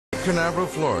Canaveral,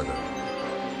 Florida.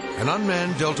 An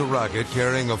unmanned Delta rocket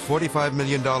carrying a $45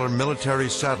 million military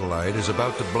satellite is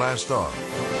about to blast off.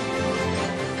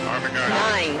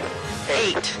 9,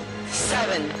 8,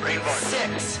 7,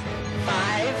 6,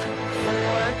 5, 4,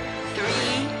 3,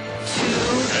 2,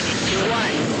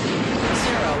 1,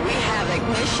 0. We have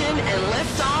ignition and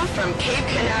liftoff from Cape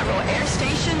Canaveral Air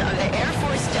Station of the Air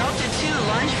Force Delta II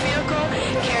launch vehicle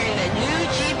carrying the new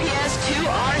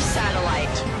GPS-2R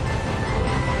satellite.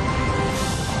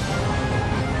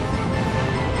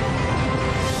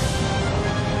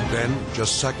 Then,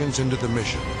 just seconds into the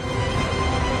mission,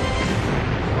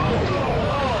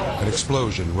 an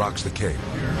explosion rocks the Cape.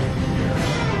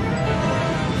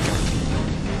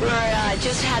 We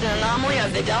just had an anomaly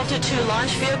of the Delta II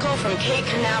launch vehicle from Cape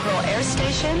Canaveral Air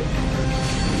Station.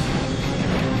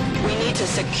 We need to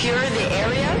secure the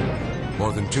area.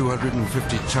 More than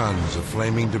 250 tons of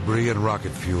flaming debris and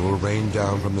rocket fuel rain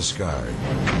down from the sky.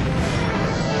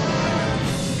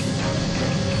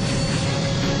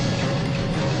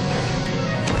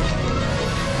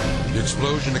 The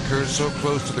explosion occurs so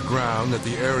close to the ground that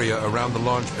the area around the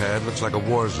launch pad looks like a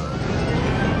war zone.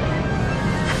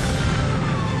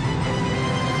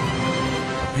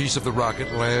 A piece of the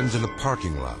rocket lands in a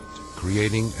parking lot,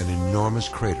 creating an enormous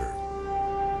crater.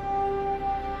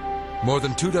 More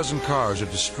than 24 cars are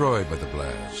destroyed by the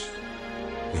blast.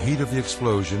 The heat of the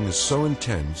explosion is so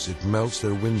intense it melts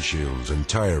their windshields and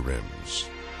tire rims.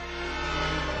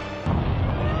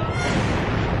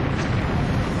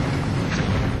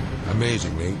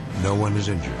 Amazingly, no one is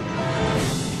injured.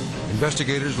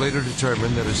 Investigators later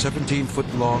determined that a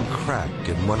 17-foot-long crack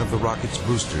in one of the rocket's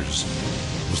boosters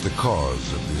was the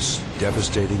cause of this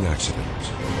devastating accident.